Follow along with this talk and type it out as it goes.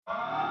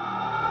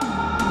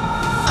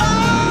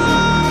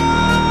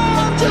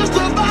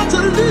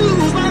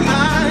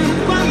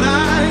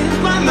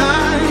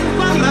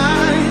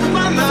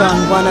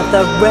from one of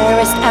the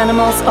rarest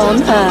animals on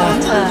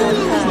earth.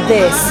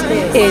 This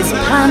is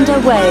Panda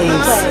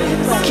Waves,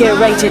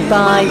 curated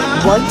by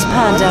White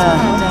Panda.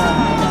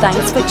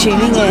 Thanks for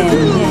tuning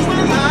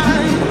in.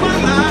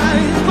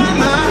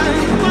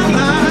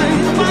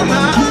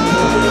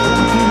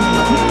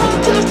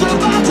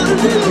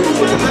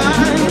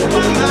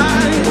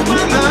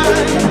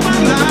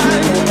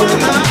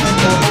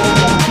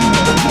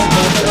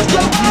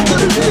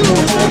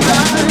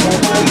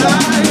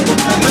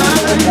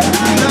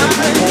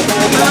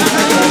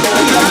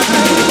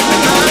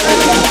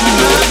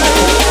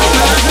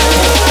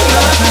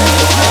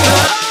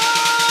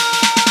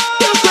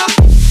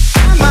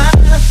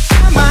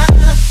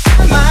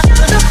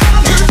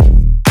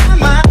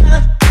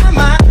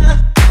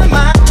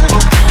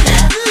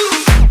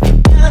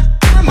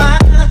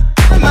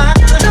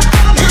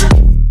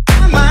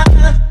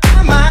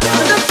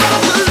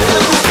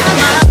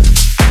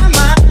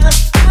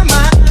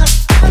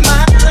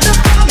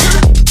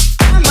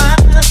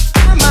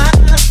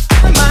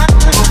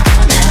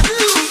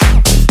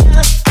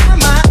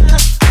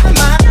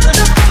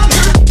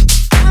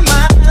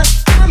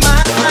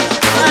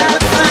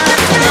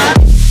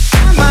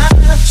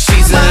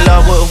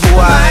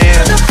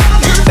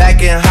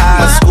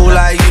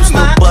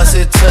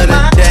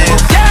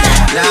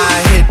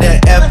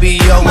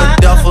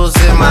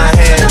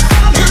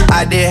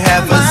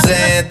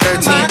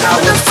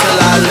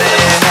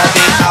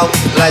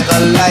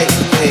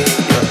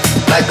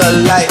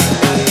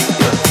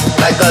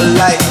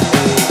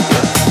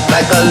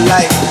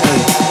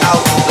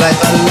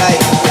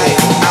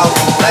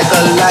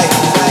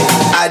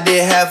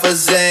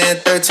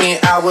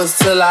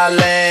 Till I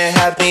land,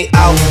 have me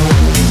out.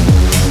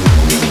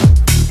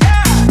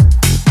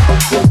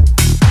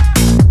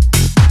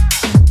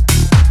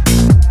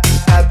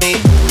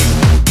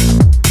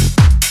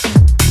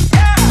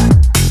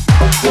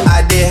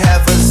 I did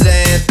half a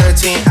zen,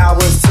 13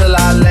 hours till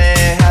I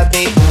land, have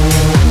me.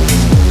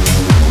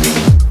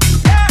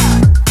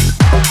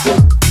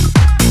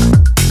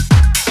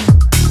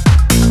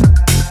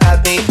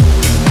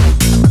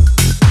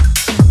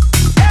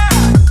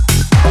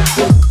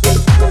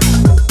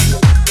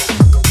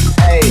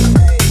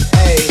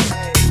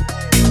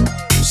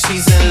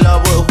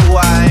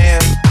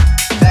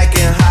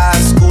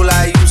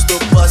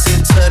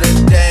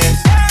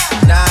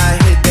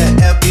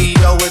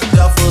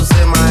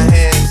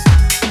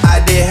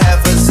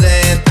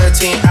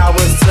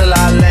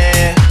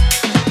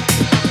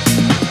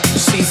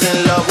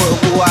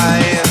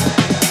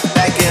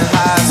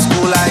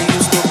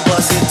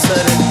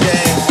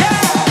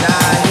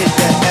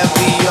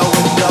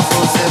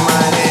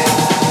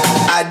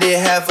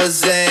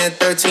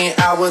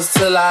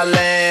 Till I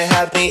land,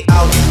 have me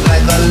out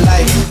like a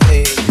light,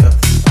 hey,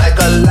 like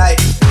a light,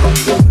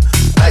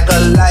 like a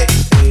light,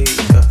 hey,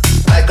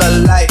 like a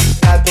light,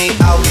 have me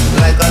out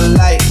like a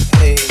light,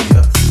 hey,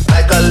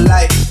 like a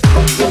light.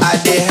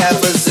 I did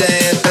half a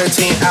zen,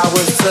 13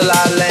 hours till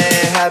I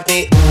land, have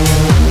me.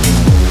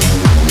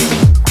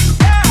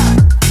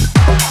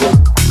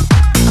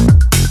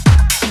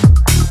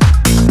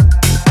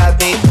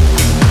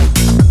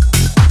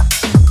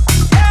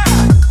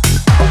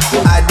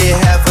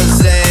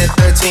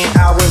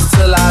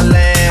 Till I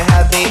land,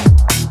 have me.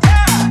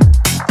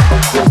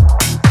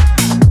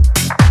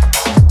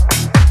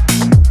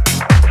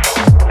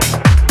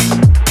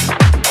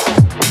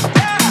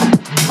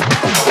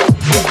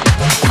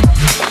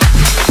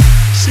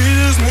 She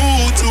just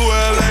moved to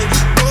LA,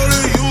 go to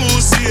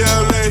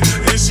UCLA,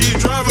 and she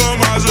drive a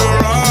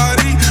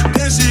Maserati.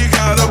 Then she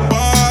got a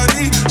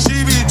body, she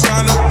be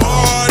tryna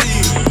party.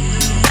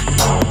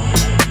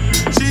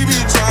 She be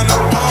tryna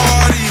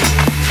party.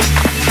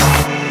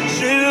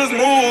 She just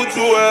moved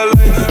to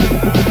LA.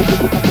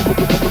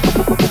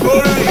 Go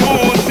to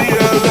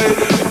UCLA.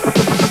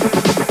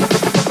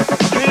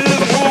 She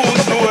just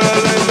moved to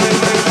LA. She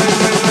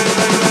just moved to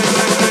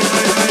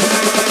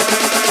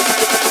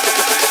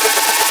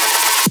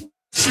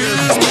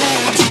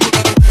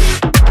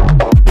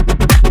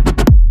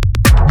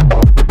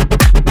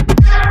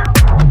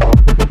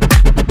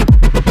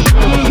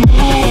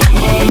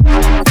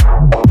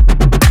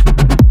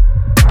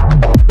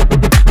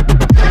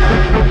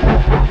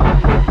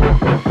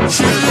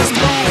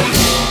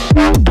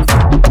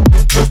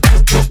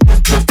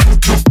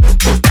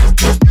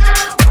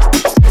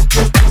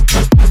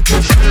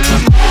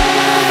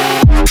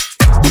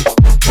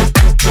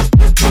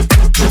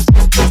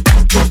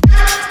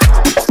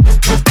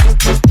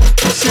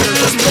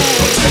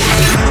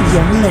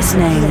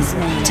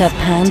to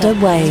Panda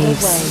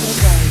Waves.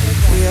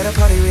 We at a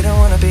party we don't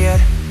wanna be at.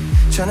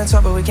 Trying to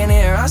talk but we can't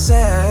hear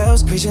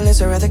ourselves.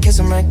 Speechless, I'd rather kiss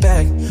them right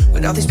back.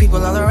 With all these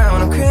people all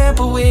around, I'm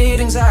crippled with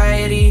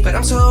anxiety, but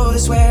I'm told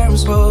it's where I'm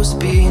supposed to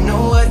be. You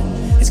know what?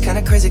 It's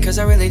kinda crazy cause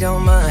I really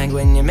don't mind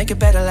when you make it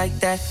better like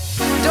that.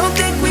 Don't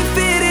think we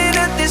fit in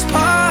at this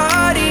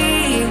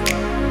party.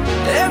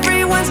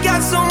 Everyone's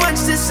got so much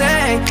to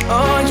say.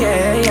 Oh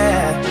yeah,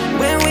 yeah.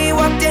 When we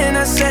walked in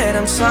I said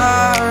I'm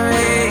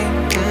sorry,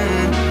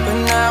 but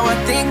now I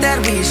think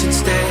that we should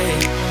stay.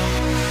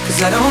 Cause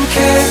 'Cause I don't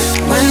care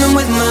when I'm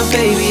with my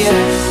baby,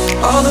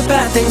 yeah. All the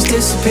bad things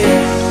disappear.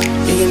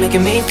 Yeah, you're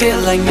making me feel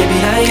like maybe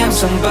I am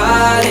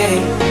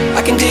somebody.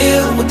 I can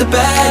deal with the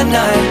bad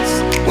nights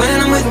when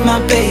I'm with my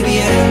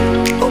baby,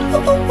 yeah. Ooh,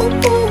 ooh, ooh,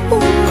 ooh, ooh,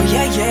 ooh. Oh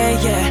yeah,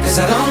 yeah, yeah. 'Cause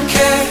I don't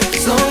care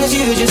as long as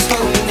you just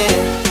hold me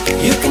near.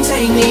 You can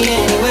take me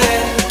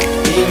anywhere.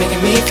 Yeah, you're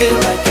making me feel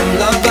like I'm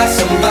loved by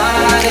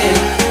somebody.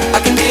 I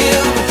can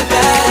deal with the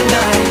bad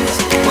nights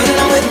when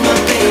I'm with my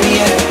baby,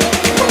 yeah.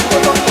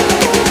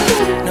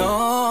 No,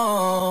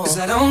 'cause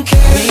I don't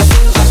care. Me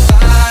feel like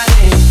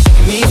body,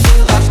 me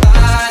feel like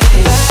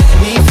body,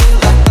 me feel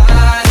like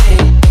body,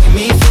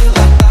 me feel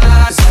like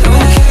body. 'Cause I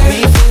don't care. Me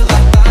feel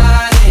like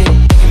body,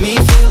 me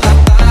feel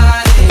like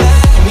body,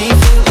 me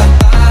feel like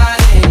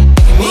body,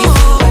 me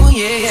feel like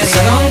yeah. 'Cause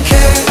I don't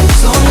care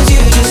as long as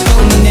you just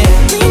hold me near.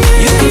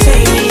 You can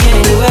take me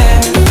anywhere.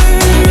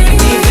 You're making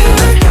me feel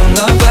like I'm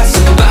loved by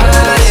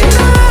somebody.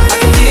 I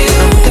can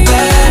deal with the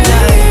bad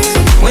nights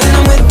when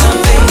I'm with my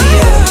baby,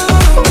 yeah.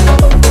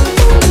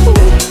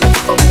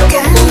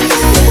 Can you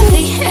feel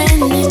the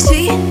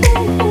energy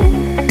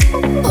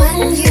when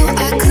you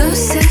are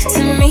closer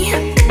to me?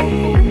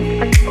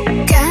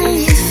 Can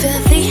you feel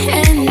the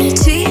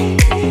energy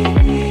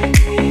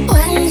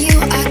when you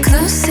are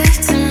closer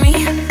to me?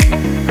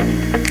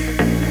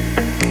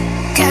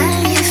 Can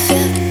you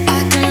feel I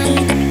can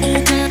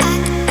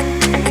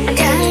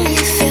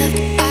you feel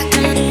I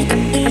can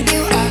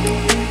you are?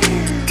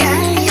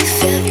 Can you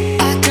feel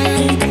I can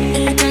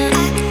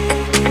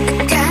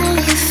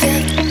you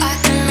feel I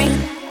can?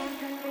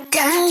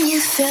 Can you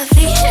feel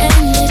the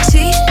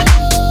energy?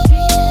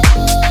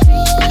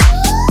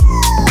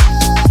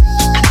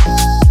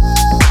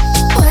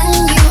 When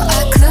you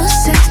are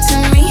closer to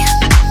me?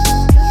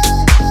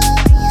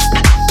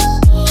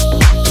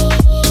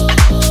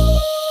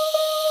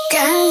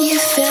 Can you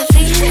feel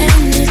the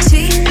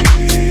energy?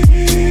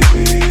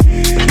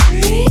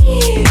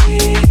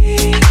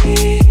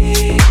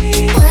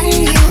 When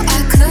you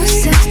are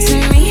closer to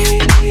me?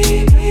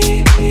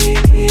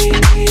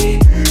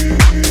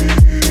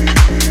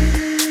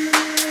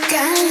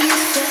 Can you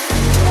feel?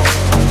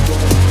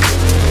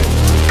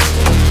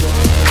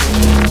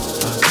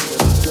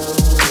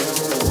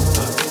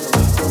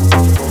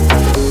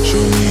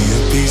 Show me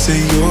a piece of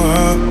your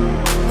heart,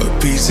 a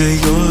piece of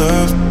your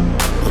love.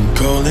 I'm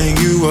calling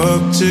you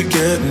up to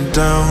getting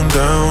down,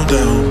 down,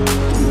 down.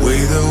 The way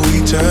that we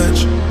touch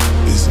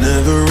is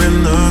never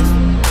enough.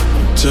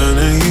 I'm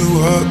turning you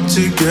up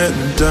to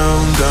getting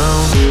down,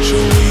 down.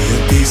 Show me a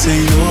piece of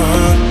your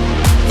heart,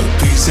 a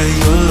piece of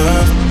your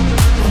love.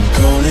 I'm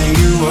calling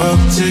you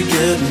up to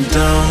getting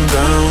down,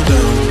 down,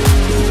 down.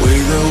 The way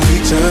that we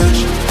touch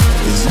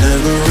is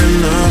never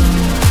enough.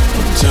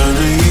 I'm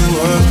turning you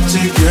up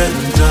to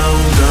getting down,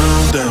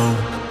 down, down.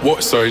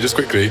 What? Sorry, just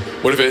quickly.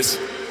 What if it's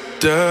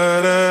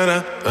Da da da,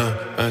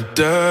 da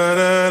da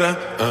da,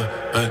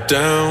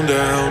 down,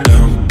 down,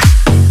 down.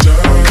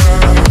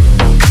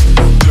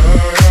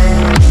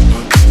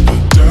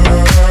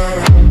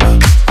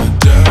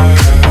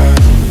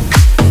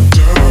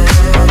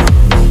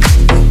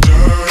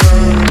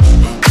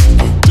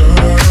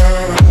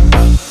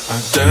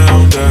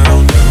 Down, down,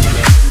 down.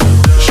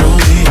 Show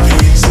me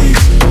easy,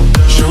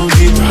 show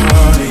me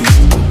party.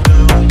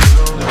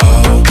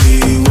 I'll be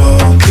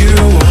what you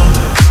want,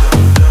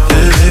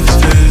 and if it's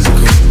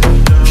physical,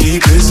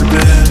 keep it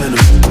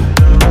subliminal.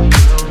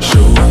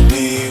 Show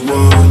me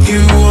what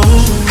you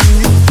want.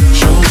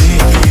 Show me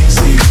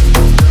easy,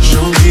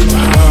 show me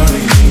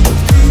party.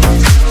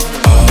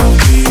 I'll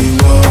be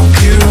what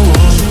you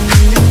want,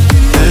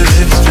 and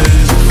if it's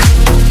physical,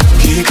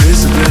 keep it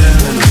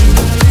subliminal.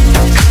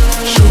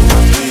 Show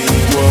me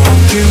what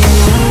you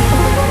want.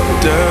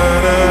 Da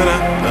da da,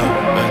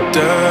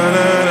 da da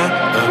da,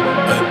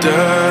 da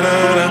da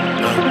da,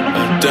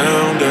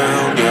 down,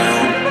 down,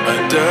 down.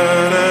 Da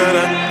da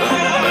da, da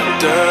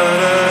da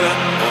da, da da.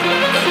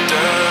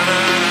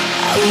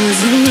 I was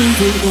in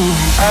the wrong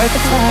at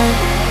the time.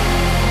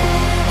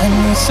 I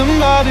need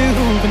somebody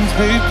who can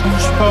take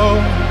control.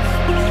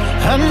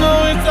 I know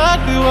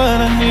exactly what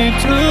I need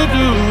to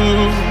do.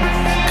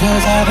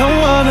 'Cause I don't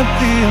wanna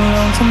be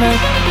alone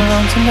tonight,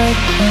 alone tonight,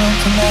 alone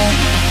tonight.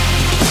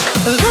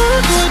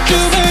 Look what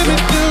you made me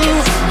do.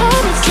 I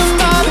was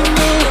somebody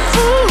new.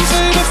 Ooh,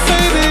 baby,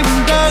 fading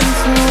and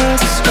dancing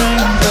with a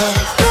stranger.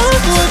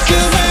 Look what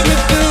you made me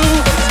do.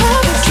 I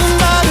was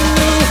somebody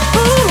new.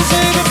 Ooh,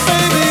 baby,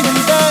 fading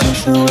and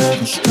dancing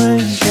with a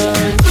stranger.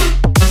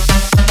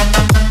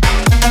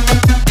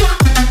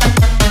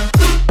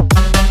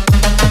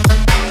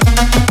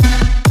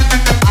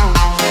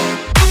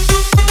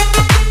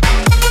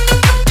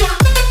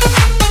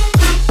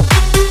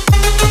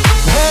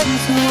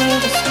 Dancing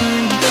with a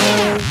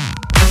stranger.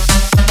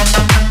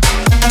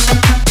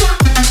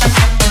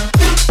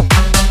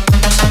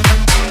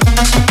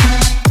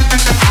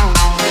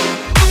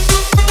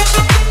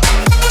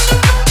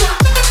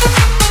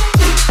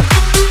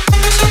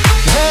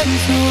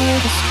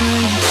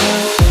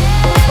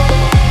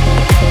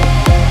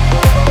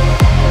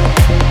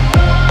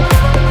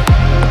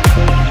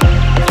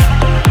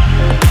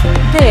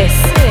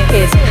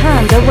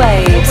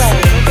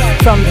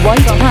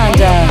 White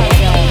Panda.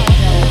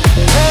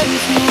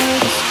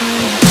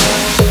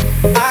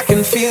 I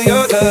can feel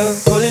your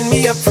love pulling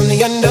me up from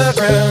the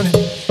underground.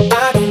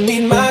 I don't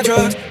need my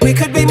drugs. We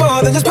could be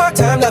more than just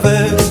part-time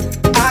lovers.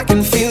 I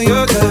can feel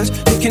your touch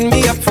picking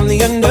me up from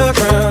the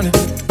underground.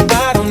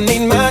 I don't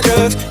need my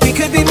drugs. We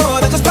could be more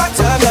than just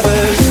part-time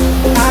lovers.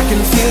 I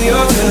can feel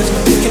your touch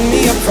picking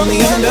me up from the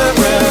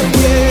underground.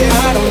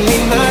 Yeah, I don't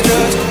need my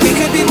drugs. We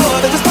could be more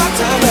than just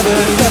part-time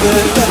lovers.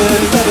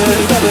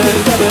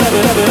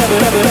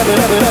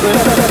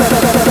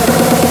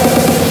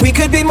 We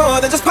could be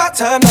more than just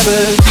part-time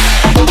lovers.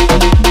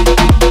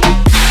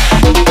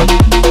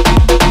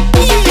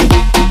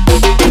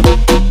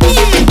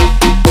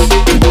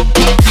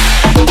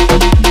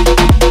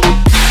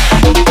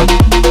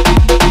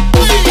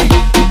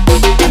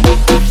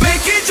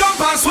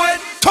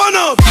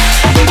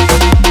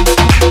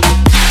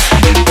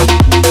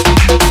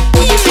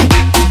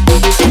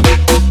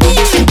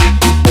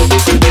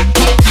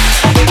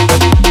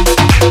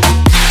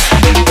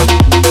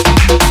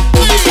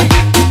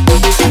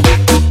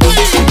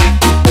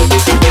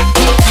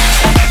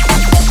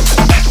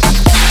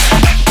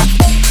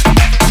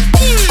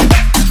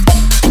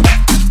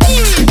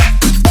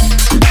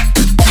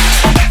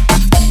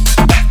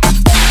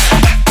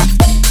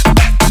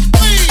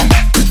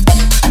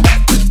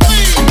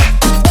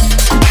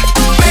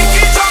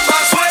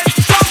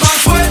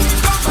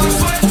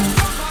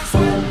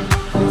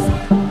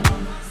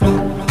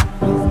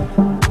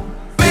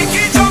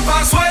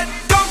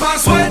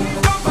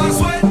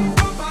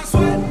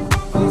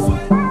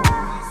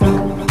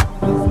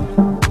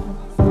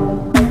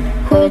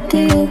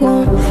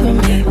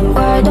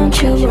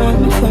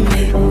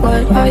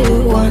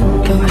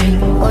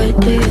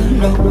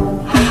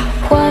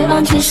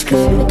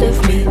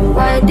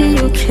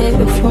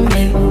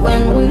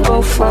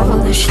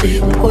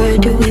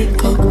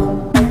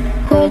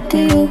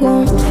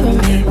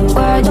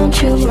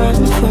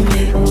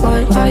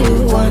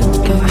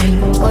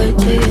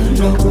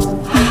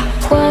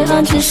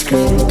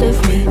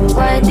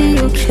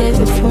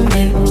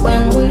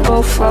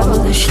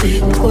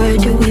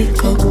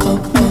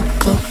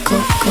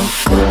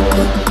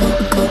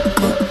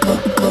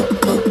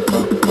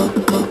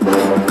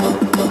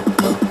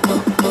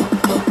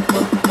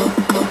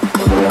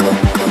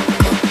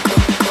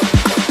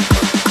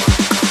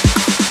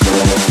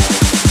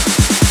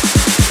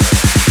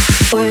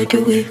 Where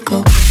do we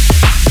go?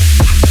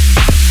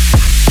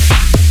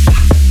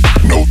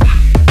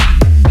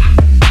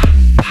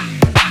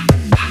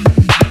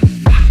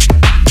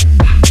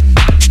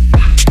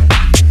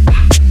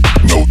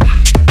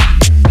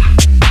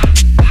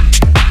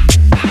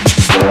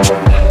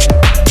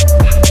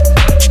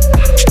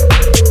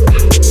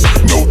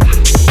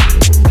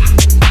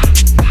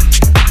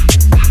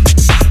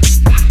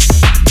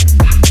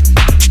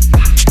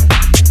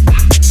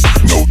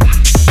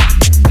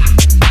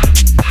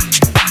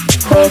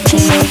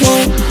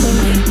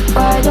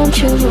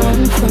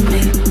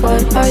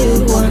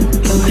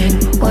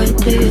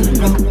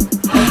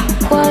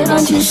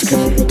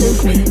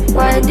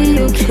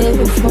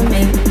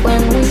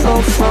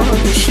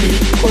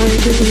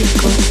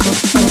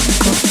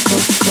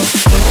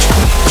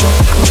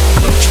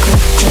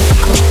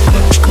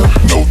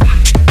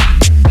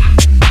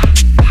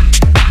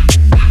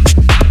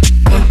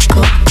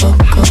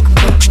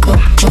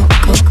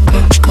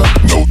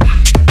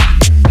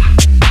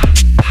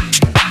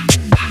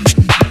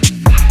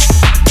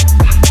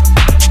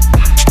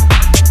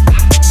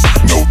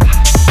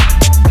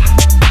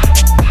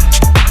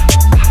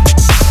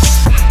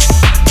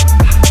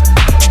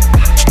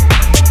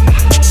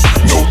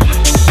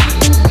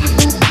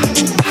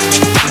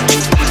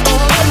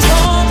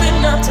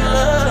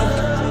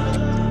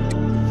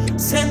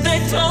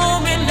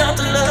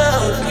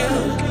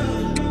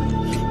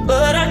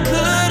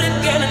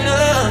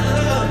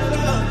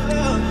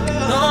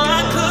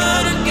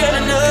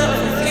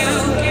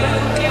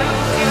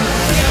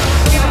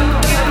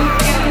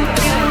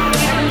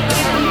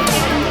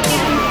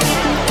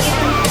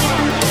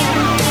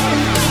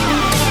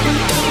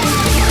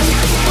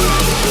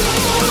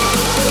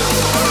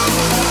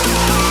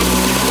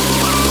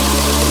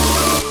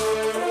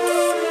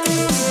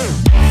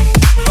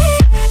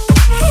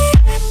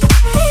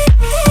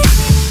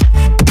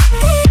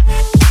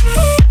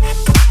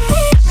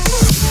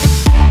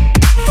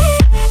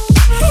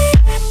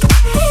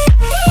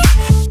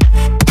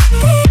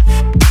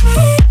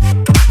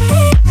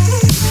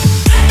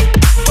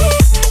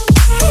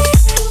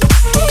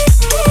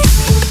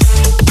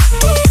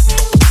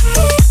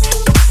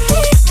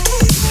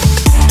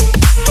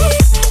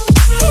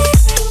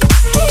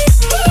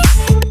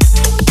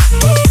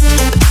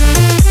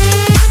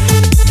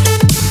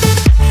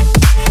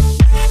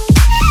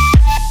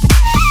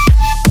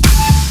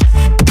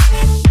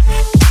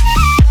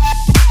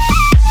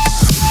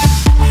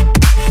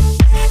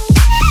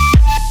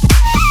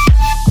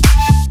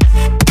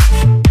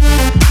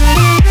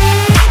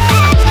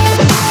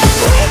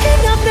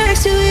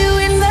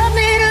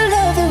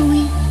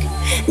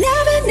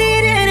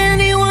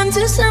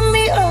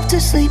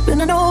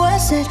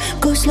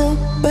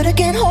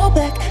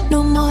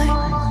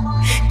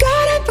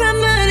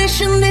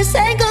 this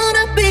ain't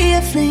gonna be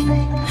a fling.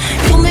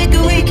 You make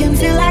a weekend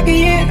feel like a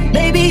year.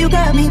 Baby, you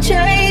got me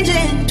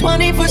changing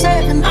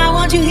 24/7, I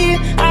want you here.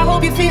 I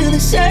hope you feel the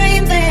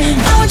same thing.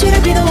 I want you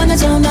to be the one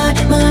that's on my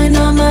mind,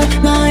 on my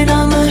mind,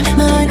 on my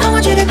mind. I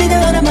want you to be the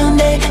one on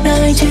Monday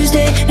night,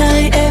 Tuesday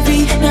night,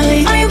 every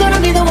night. Are you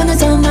gonna be the one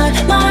that's on my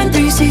mind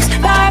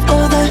 365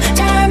 all the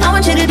time? I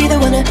want you to be the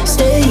one to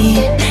stay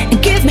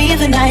and give me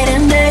the night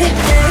and day.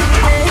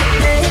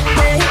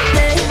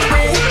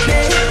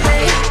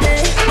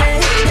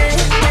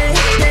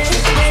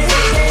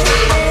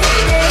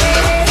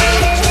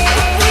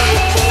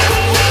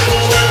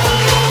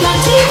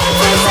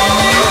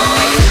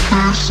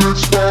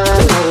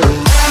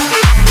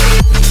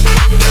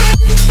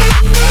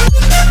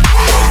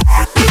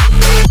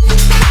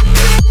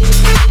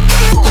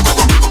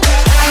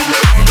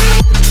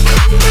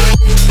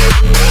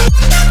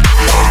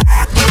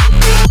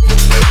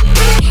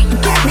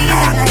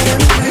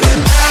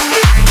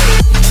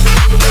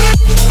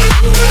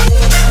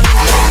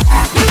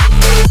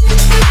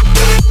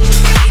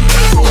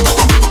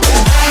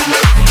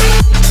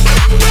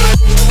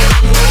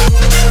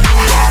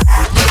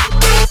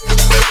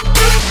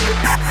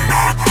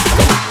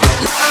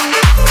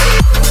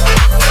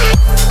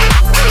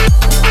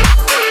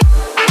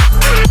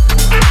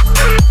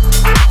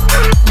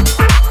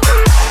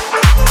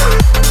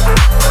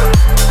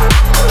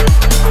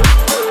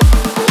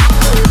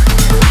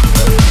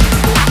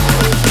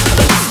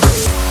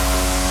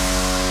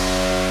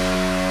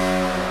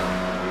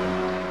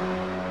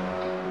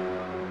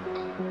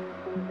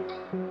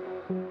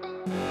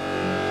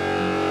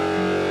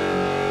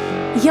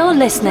 You're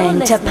listening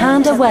to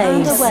Panda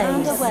Waves.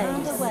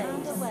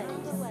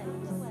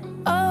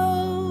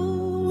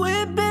 Oh,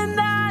 we've been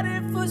at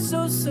it for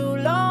so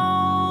long,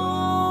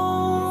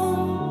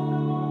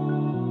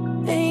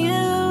 and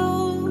you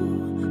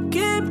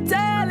keep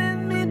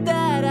telling me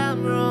that I'm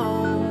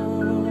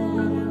wrong,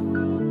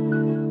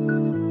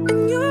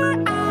 and your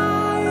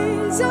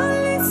eyes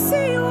only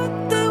see what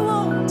they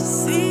want to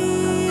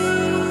see,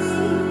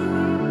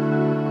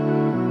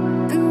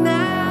 and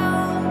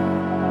now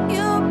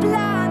you're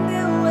blind.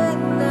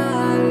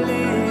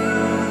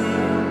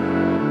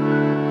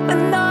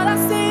 And all I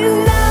see is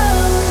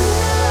love.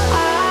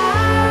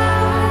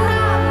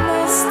 I'm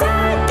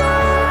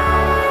mistaken.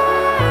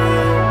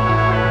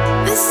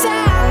 The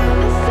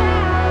sound.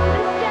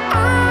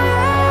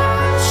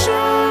 I'm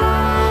sure.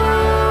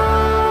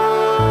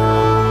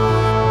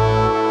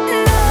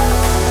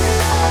 Love.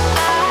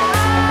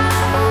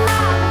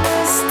 I'm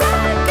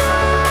mistaken.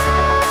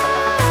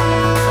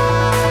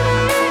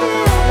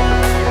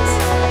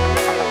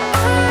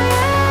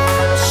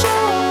 I'm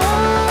sure.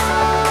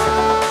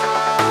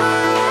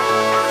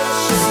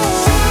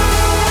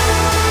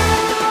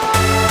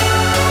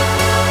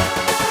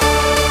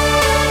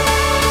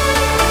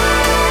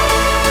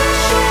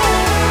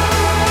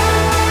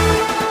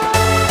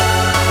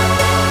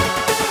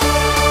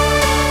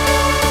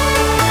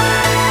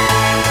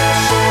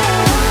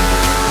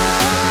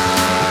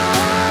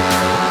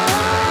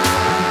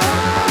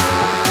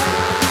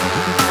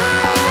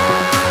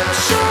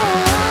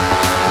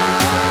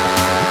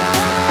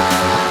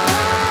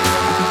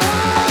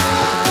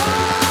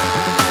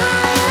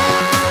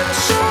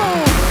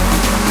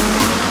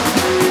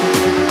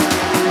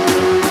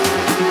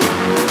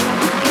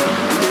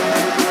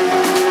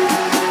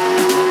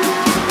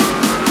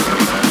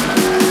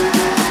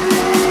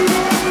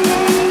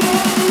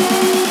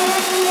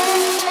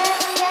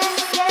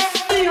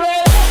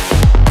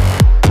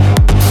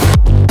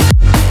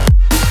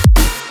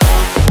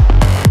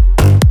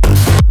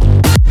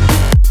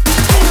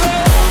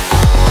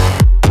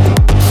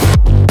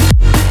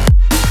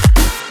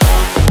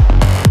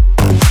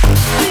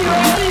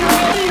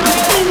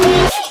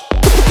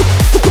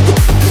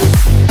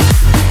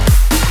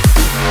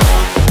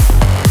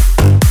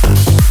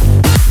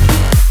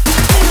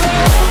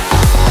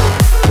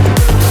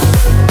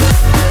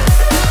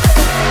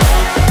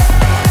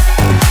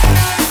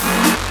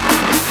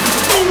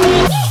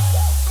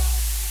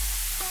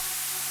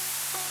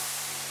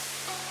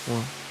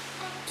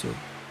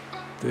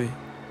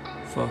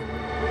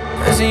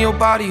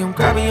 Body, I'm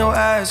grabbing your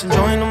ass,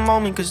 enjoying the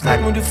moment, cause life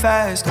moved too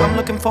fast. I'm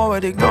looking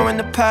forward, ignoring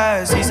the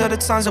past. These are the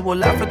times that we'll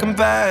laugh looking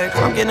back.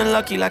 I'm getting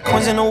lucky like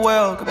coins in a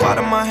well. Goodbye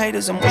to my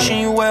haters, I'm wishing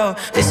you well.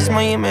 This is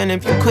my aim, and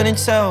if you couldn't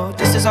tell,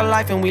 this is our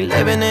life and we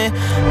living it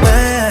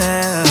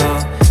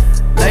well.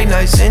 Late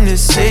nights in the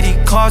city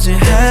causing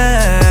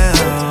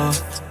hell.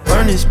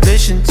 Burn this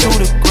bitch into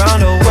the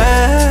ground, oh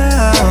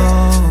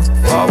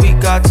well. All we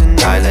got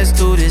tonight, let's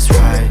do this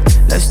right.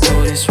 Let's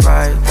do this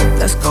right,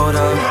 let's go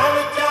to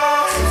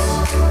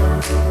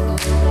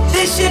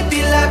this shit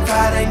be like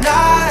Friday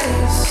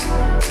nights.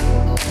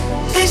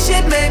 This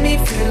shit made me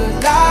feel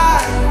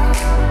alive.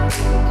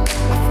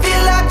 I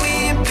feel like we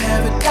in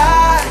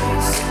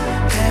paradise.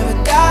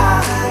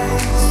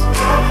 Paradise.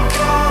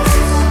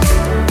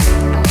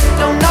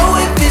 Don't know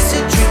if it's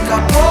a drink I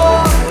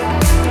pour,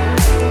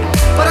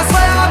 but I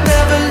swear I've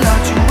never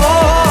loved you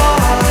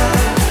more.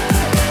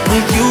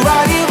 With you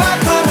right here I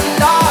come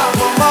alive.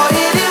 One more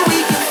hit and we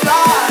can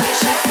fly. This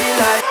shit feels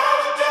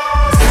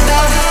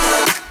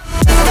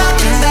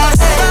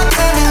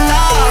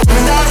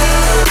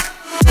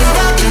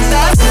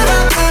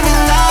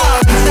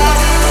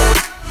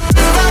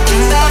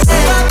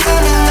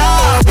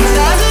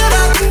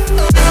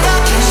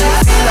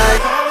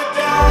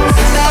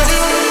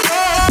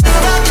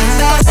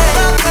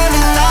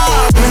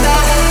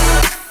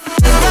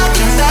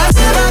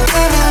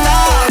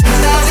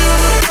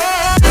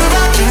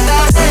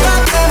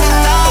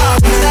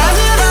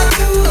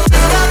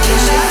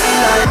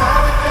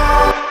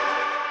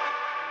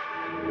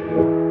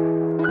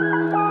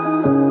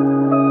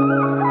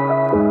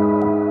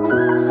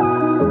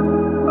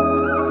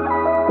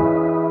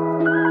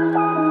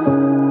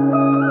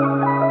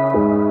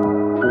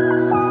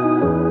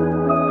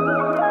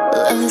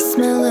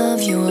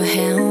love your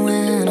hair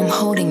when I'm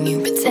holding you,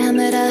 but damn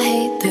it, I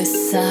hate this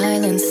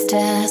silent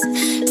stairs.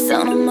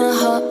 Sound of my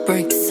heart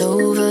breaks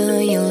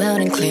over you loud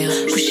and clear.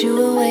 Push you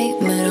away,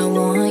 but I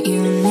want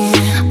you near.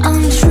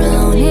 I'm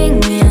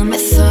drowning in my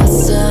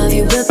thoughts of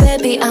you, but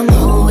baby, I'm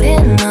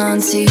holding on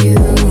to you.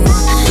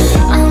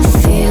 I'm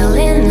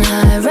feeling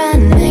high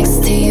right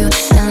next to you,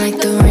 and like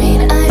the rain,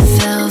 I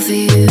fell for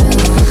you.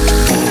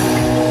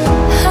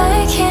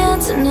 I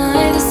can't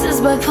deny this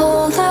is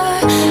bipolar.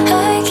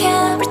 I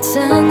can't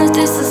pretend that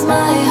this is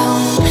my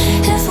home.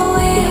 If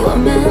we were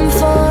meant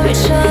for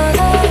each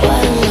other,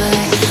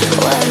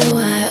 why do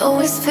I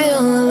always feel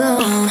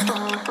alone?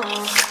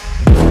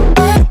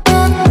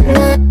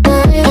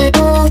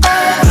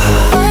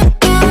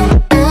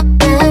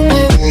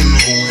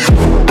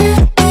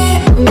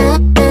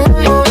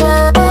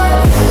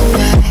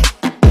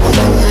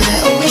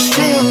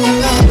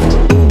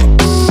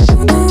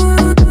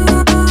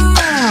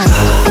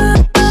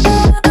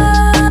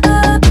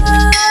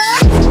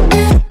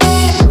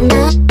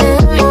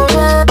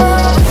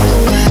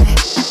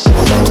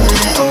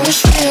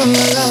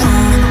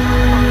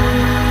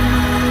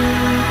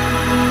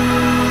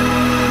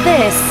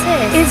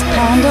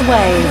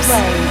 Waves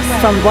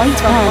from White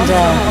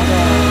Panda.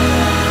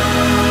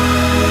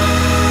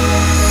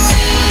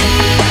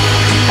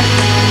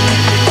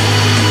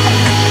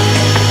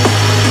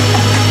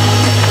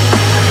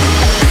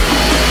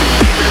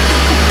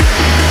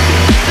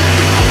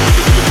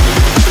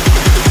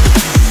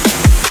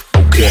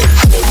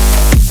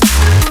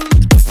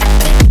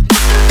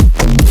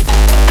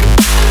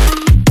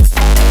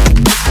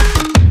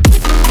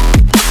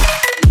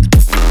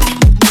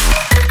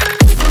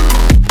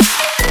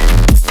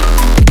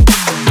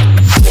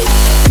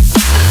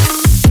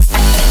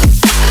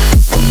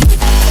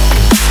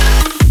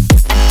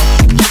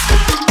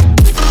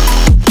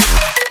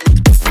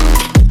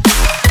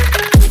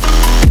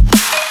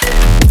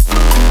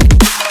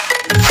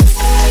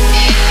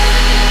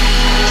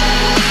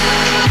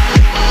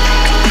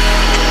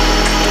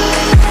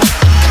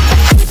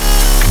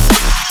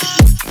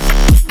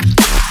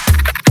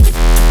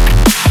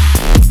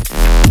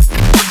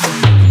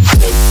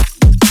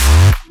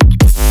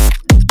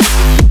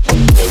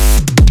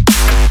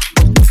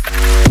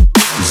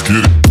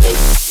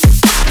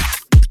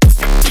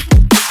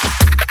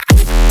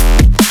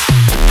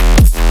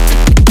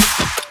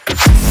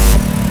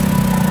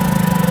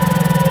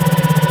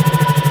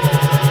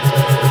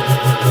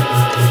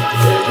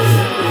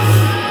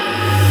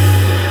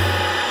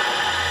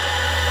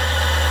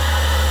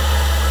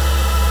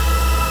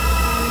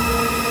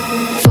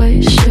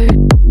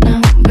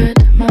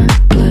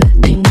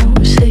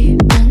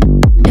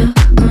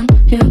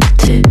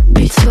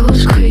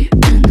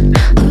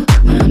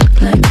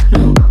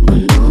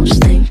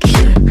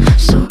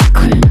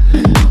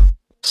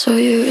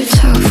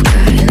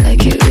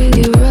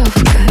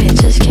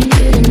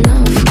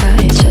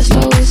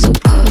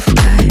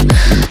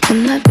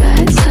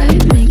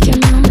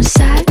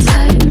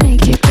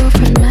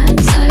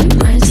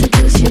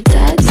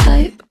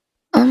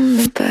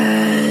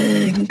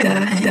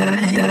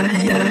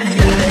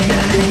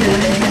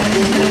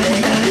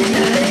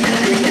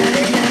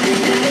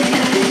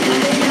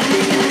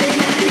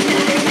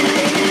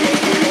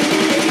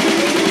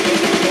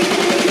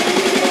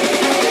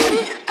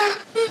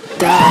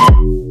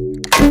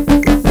 Die.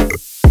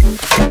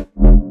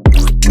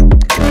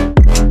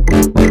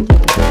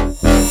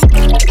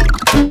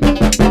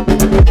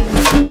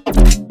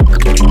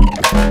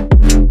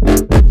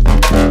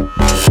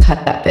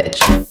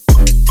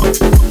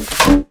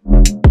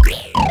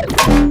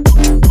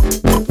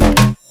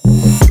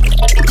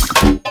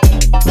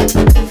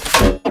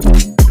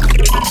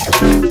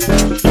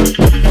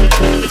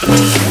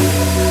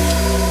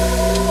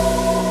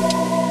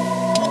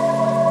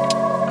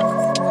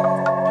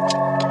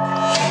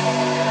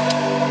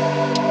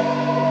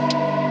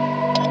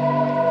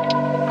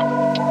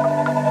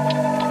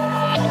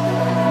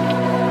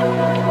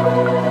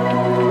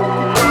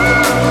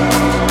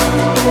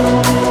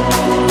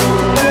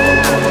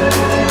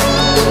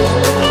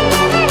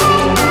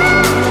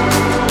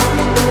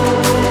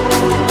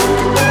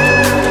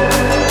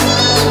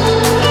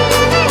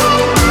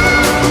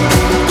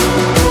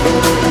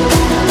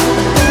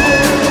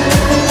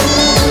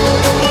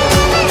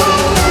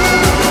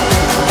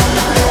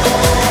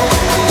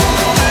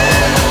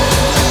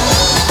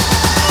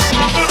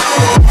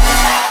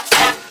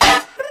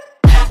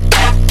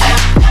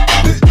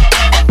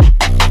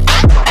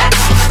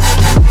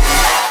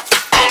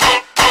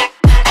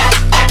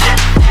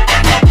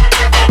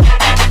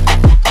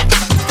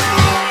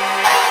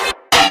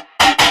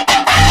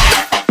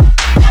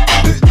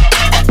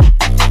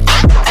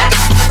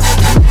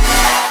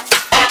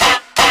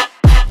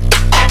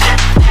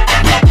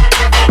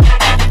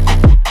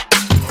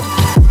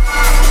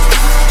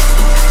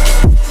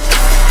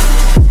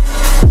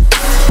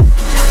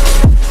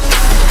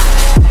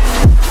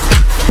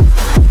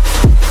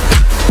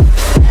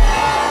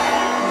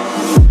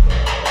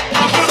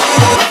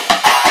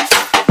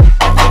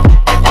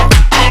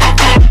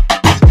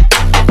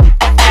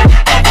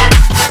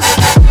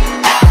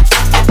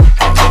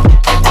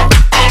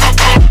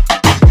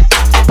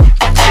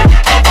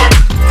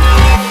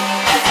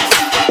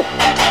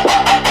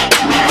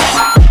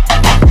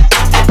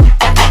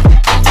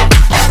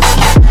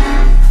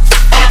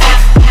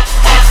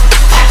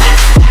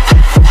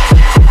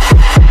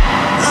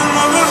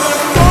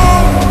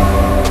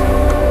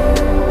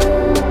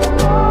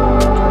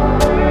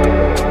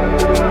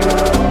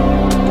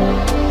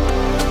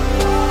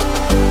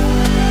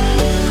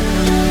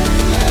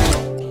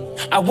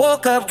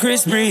 up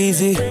Chris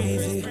Breezy.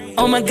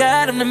 Oh my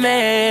God, I'm the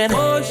man.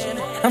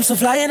 I'm so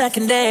fly and I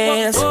can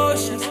dance.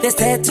 There's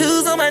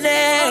tattoos on my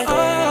neck.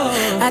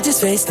 I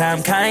just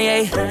FaceTime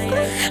Kanye.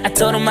 I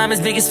told him I'm his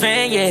biggest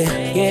fan,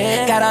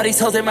 yeah. Got all these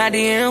hoes in my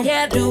DM.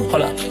 Yeah, I do.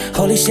 Hold up.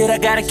 Holy shit, I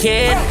got a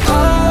kid.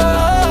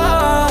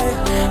 Oh,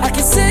 I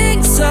can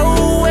sing so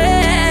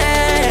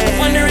well.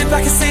 Wonder if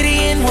I can say the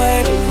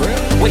N-word.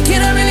 Wait,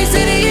 can I really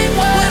say the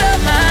N-word? What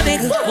up, my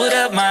nigga? What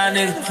up, my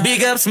nigga?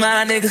 Big ups,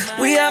 my nigga.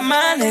 We up,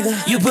 my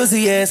nigga. You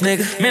pussy ass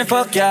nigga. Man,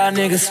 fuck y'all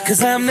niggas.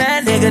 Cause I'm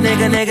that nigga.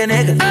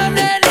 I'm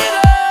that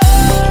nigga.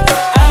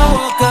 I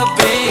woke up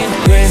in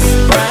Chris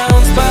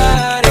Brown's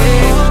body.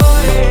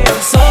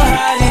 So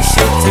how this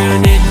shit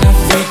turned into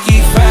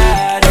Freaky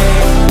Friday.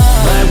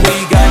 But we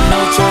got no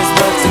choice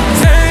but to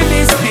turn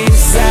this bitch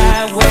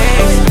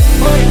sideways.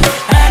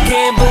 I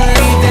can't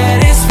believe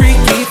that it's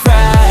Freaky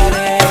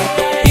Friday.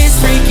 It's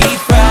Freaky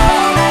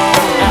Friday.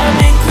 I'm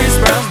in Chris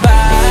Brown's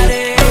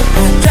body.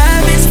 I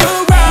drive his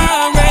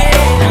Ferrari.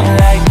 I'm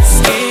like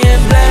skin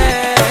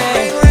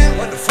black.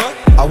 What the fuck?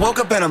 I woke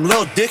up and I'm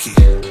Lil Dicky.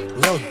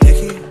 Lil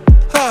Dicky?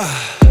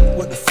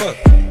 What the fuck?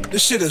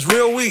 This shit is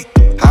real weak.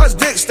 How is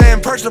Dick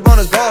staying perched up on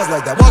his balls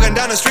like that? Walking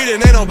down the street and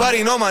ain't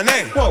nobody know my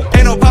name. Whoa.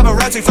 Ain't no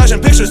paparazzi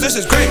flashing pictures, this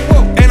is great.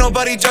 Whoa. Ain't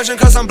nobody judging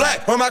cause I'm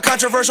black or my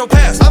controversial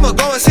past. I'ma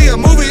go and see a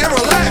movie and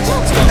relax.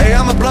 Hey,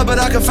 I'm a blood but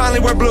I can finally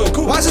wear blue.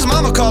 Why's his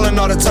mama calling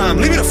all the time?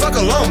 Leave me the fuck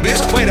alone,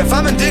 bitch. Wait, if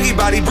I'm in Diggy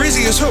body,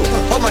 Breezy is who?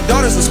 Hope my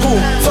daughter's in school.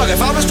 Fuck,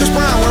 if I was Chris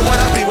Brown, where would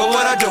I be? What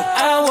would I do?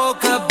 I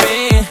woke up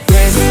in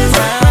Chris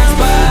Brown's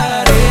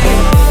body.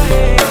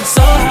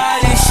 So how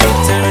this shit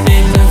turned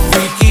into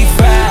Freaky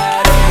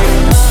Friday.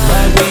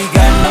 But we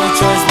got no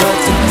choice but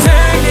to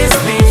turn this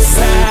bitch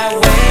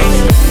sideways.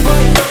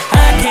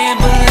 I can't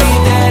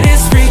believe that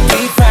it's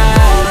Freaky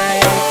Friday.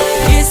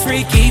 It's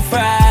Freaky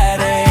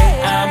Friday.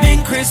 I'm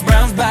in Chris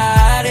Brown's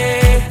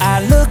body.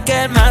 I look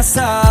at my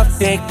soft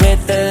dick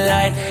with the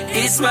light.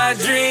 It's my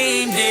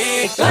dream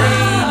dick.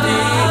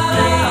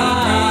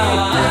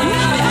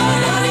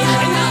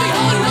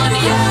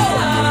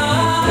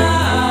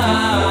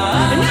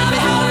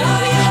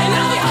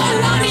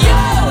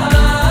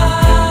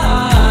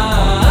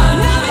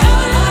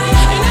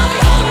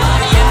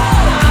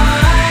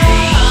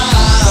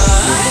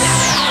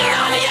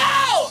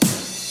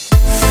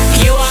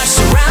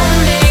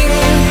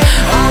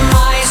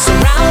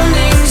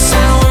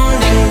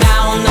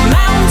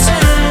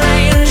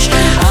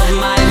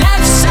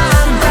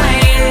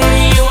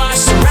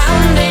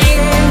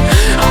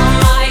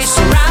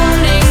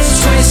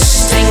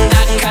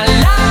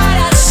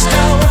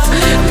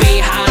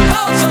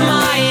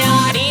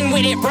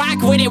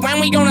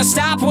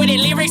 Stop with it,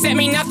 lyrics that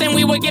mean nothing.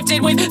 We were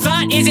gifted with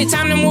thought. Is it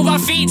time to move our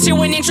feet to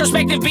an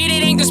introspective beat?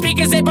 It ain't the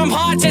speakers that bump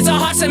hearts, it's our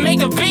hearts that make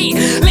the beat.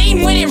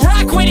 Lean with it,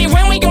 rock with it.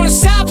 When we gonna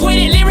stop with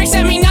it? Lyrics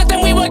that mean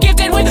nothing. We were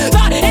gifted with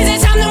thought. Is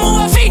it time to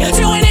move our feet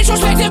to an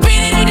introspective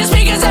beat? It ain't the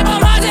speakers that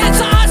bump hearts, it's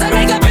our hearts that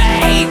make the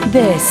beat.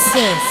 This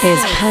is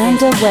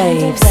Panda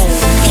Waves.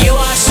 You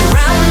are